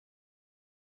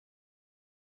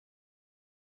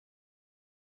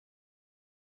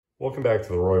Welcome back to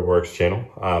the Roy Works channel.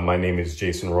 My name is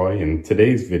Jason Roy. In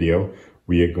today's video,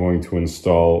 we are going to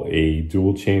install a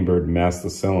dual chambered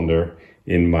master cylinder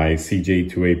in my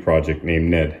CJ2A project named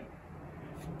Ned.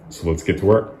 So let's get to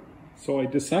work. So I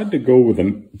decided to go with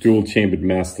a dual chambered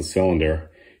master cylinder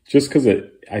just because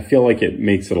I feel like it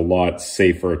makes it a lot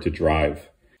safer to drive.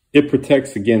 It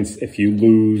protects against if you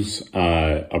lose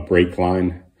a brake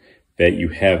line, that you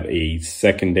have a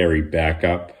secondary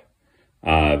backup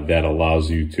that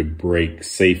allows you to brake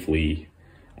safely.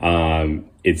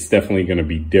 It's definitely going to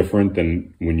be different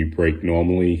than when you brake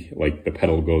normally, like the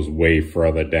pedal goes way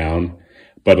further down,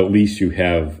 but at least you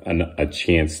have a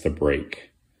chance to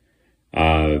brake.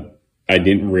 I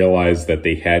didn't realize that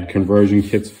they had conversion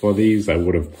kits for these. I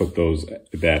would have put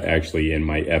that actually in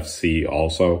my FC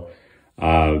also,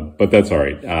 but that's all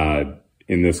right.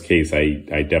 In this case,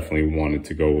 I definitely wanted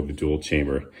to go with the dual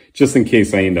chamber, just in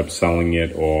case I end up selling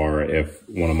it, or if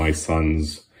one of my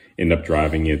sons end up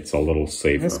driving it, it's a little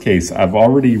safer. In this case, I've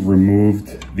already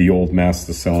removed the old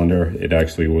master cylinder. It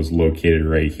actually was located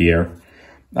right here.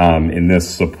 And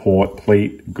this support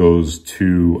plate goes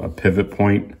to a pivot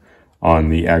point on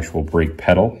the actual brake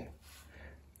pedal.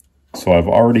 So I've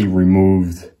already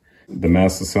removed the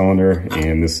master cylinder,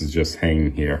 and this is just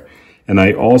hanging here. And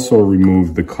I also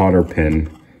removed the cotter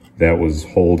pin that was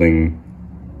holding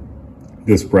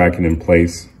this bracket in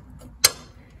place.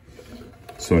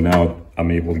 So now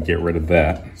I'm able to get rid of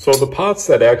that. So the parts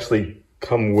that actually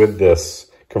come with this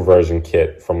conversion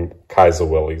kit from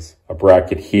Willys, a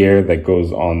bracket here that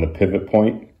goes on the pivot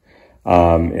point,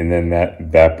 and then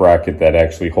that bracket that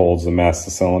actually holds the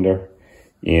master cylinder,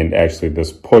 and actually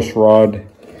this push rod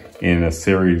and a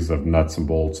series of nuts and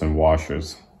bolts and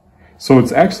washers. So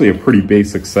it's actually a pretty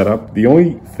basic setup. The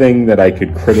only thing that I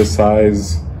could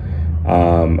criticize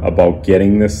about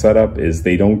getting this setup is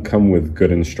they don't come with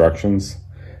good instructions.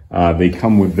 They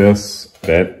come with this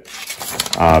that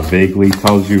vaguely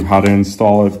tells you how to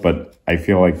install it, but I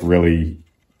feel like really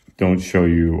don't show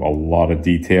you a lot of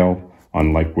detail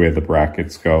on like where the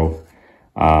brackets go.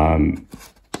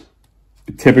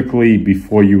 Typically,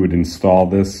 before you would install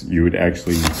this, you would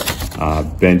actually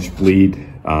bench bleed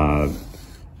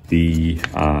the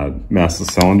master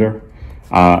cylinder.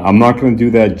 I'm not going to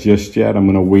do that just yet. I'm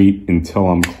going to wait until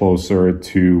I'm closer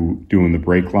to doing the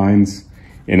brake lines,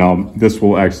 and this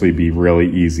will actually be really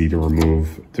easy to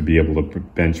remove to be able to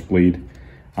bench bleed.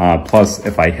 Plus,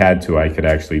 if I had to, I could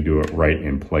actually do it right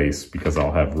in place because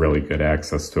I'll have really good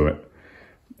access to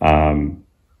it.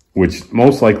 Which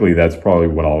most likely that's probably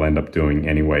what I'll end up doing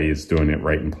anyway, is doing it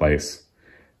right in place.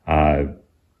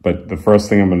 But the first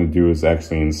thing I'm going to do is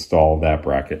actually install that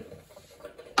bracket.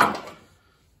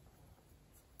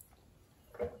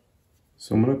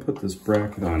 So I'm going to put this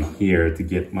bracket on here to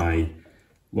get my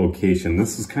location.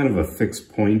 This is kind of a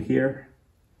fixed point here.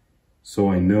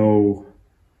 So I know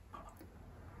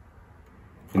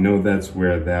that's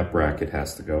where that bracket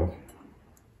has to go.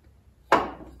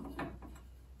 And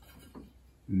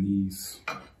these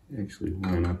actually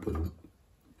line up with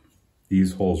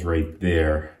these holes right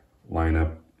there, line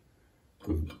up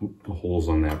with the holes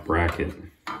on that bracket.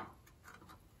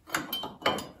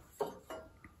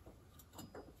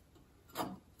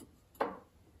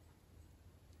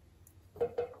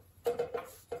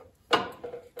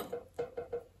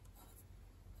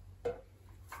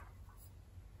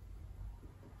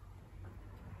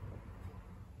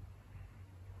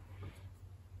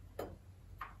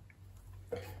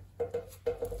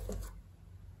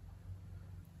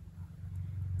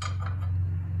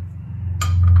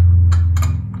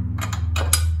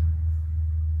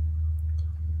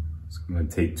 I'm going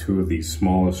to take two of these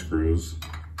smaller screws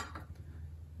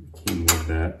that came with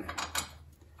that.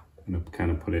 I'm going to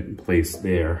kind of put it in place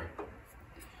there.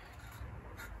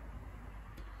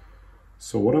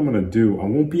 So what I'm going to do, I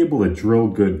won't be able to drill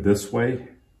good this way.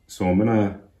 So I'm going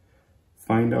to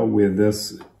find out where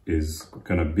this is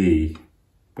going to be.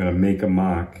 I'm going to make a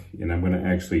mark, and I'm going to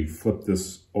actually flip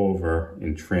this over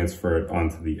and transfer it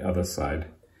onto the other side,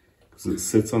 because it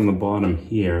sits on the bottom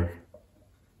here.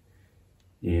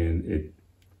 And it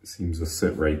seems to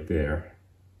sit right there.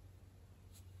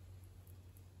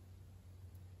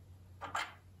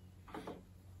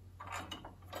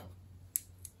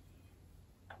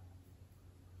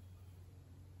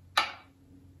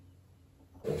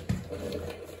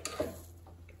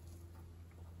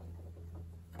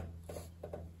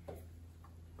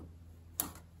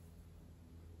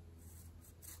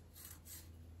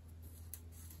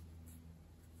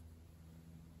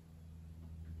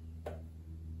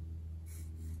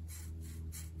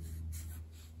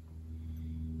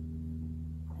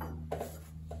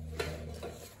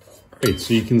 Right,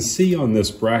 so you can see on this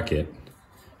bracket,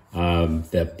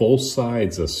 that both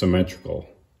sides are symmetrical.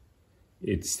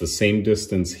 It's the same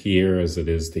distance here as it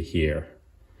is to here.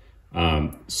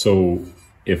 So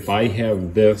if I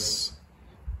have this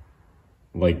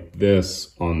like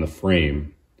this on the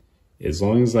frame, as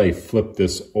long as I flip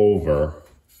this over,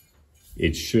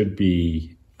 I should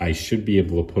be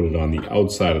able to put it on the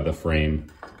outside of the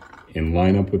frame and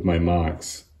line up with my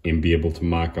marks and be able to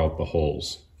mark out the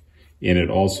holes. And it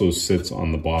also sits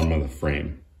on the bottom of the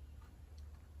frame.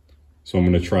 So I'm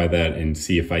going to try that and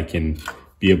see if I can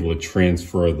be able to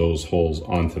transfer those holes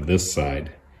onto this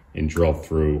side and drill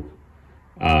through,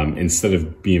 instead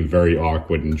of being very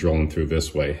awkward and drilling through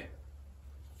this way.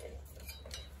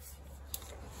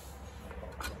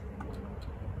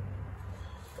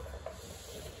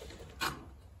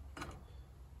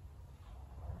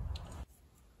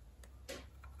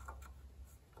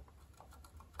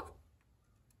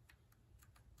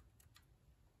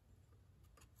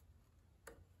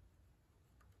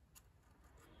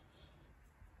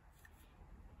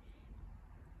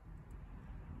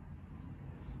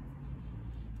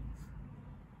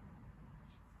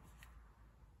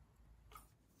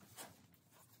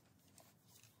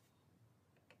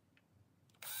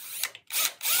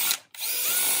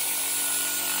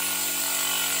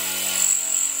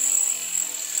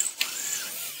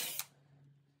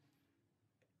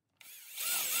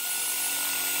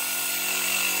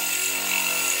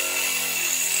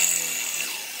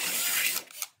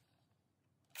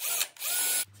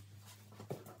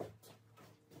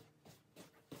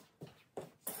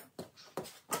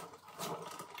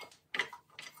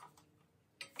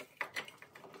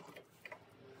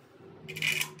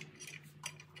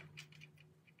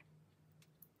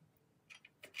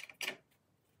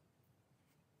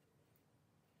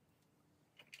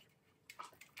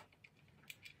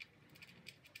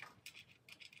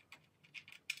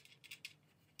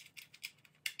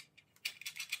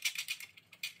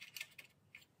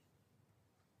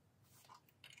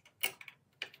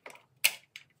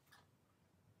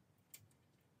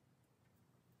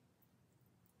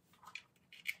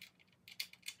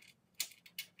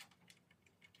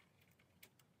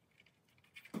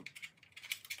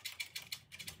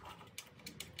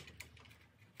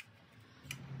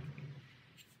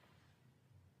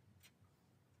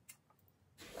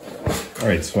 All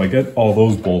right, so I got all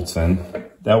those bolts in.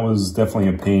 That was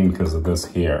definitely a pain because of this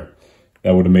here.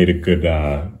 That would have made a good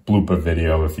blooper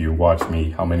video if you watch me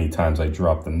how many times I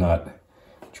dropped the nut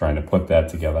trying to put that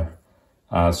together.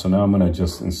 So now I'm gonna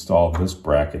just install this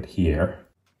bracket here.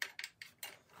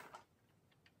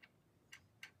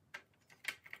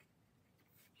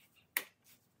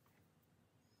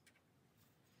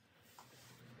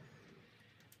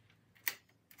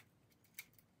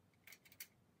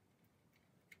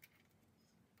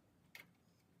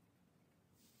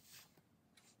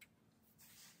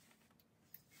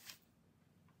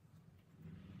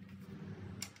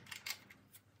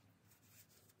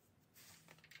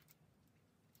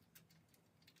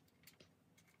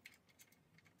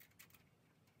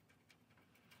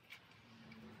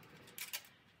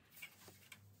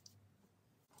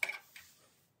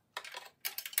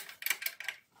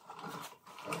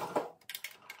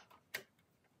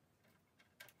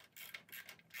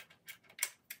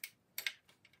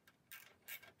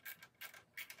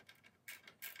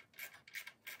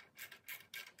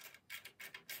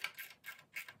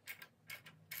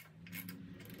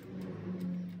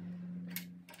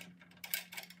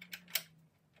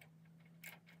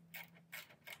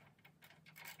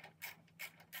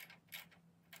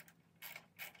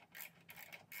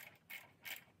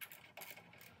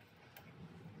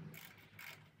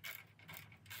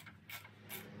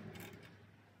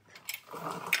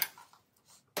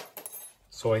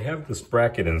 So I have this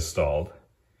bracket installed.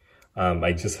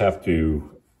 I just have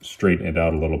to straighten it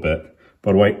out a little bit.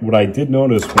 But what I did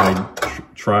notice when I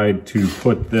tried to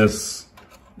put this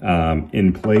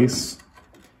in place,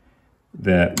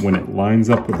 that when it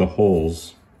lines up with the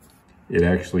holes, it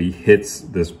actually hits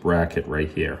this bracket right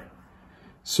here.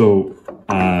 So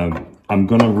I'm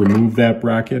gonna remove that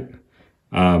bracket.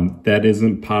 That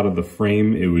isn't part of the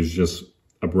frame. It was just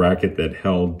a bracket that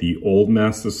held the old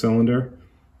master cylinder.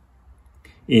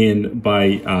 And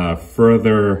by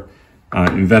further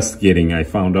investigating, I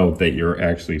found out that you're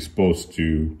actually supposed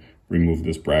to remove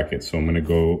this bracket. So I'm gonna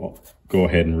go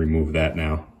ahead and remove that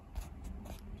now.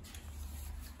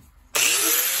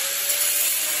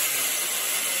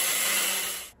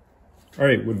 All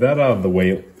right, with that out of the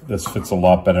way, this fits a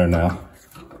lot better now.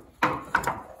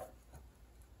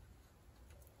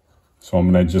 So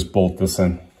I'm gonna just bolt this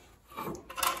in.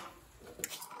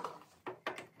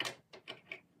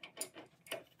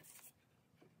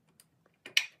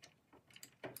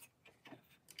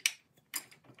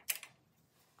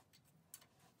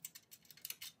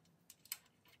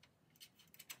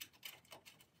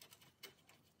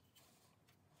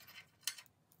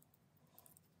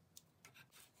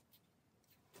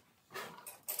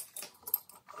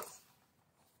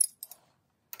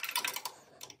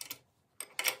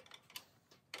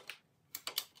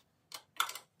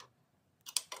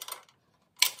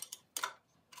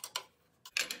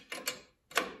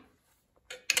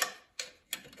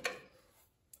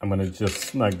 I'm gonna just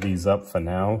snug these up for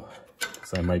now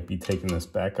because I might be taking this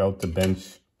back out to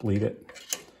bench bleed it.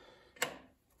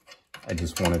 I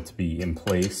just want it to be in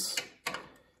place,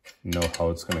 know how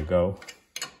it's gonna go.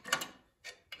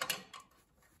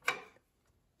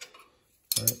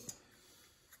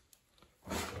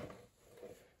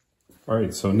 All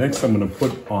right, so next I'm gonna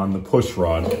put on the push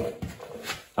rod,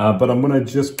 but I'm gonna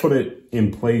just put it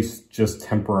in place just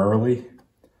temporarily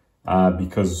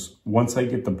because once I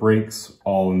get the brakes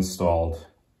all installed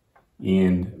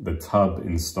and the tub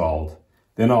installed,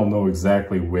 then I'll know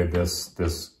exactly where this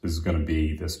is gonna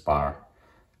be, this bar.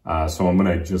 So I'm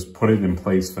gonna just put it in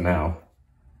place for now.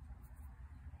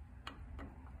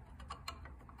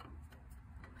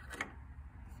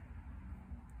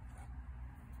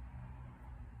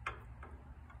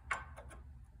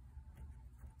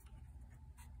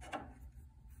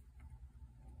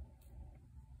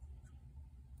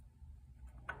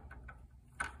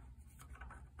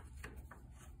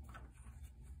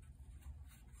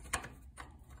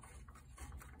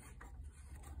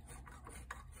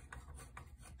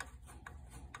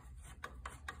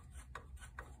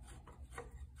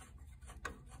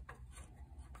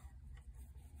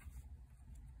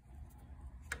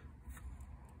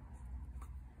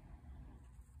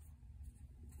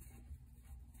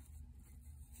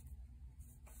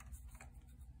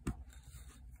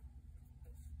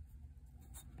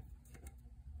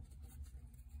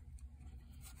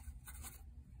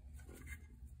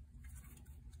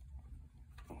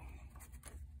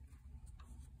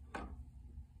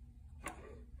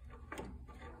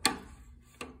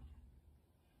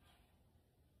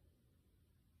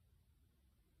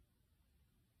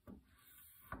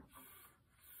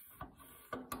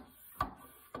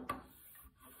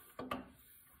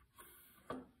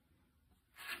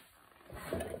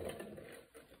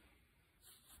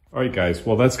 All right, guys,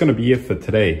 well, that's gonna be it for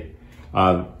today.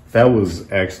 That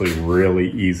was actually really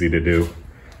easy to do.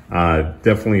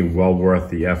 Definitely well worth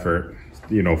the effort,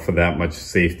 you know, for that much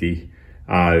safety.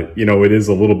 You know, it is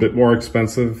a little bit more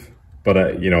expensive,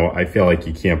 but you know, I feel like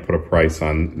you can't put a price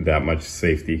on that much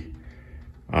safety.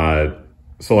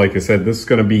 So like I said, this is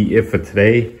gonna be it for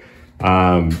today.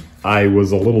 I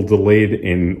was a little delayed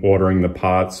in ordering the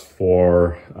parts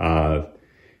for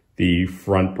the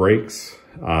front brakes,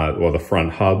 or the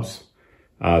front hubs.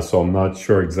 So I'm not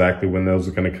sure exactly when those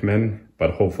are gonna come in,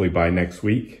 but hopefully by next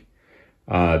week.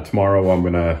 Tomorrow I'm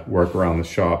gonna work around the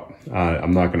shop.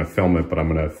 I'm not gonna film it, but I'm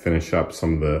gonna finish up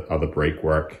some of the other brake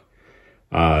work.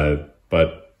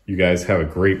 But you guys have a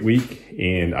great week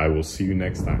and I will see you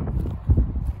next time.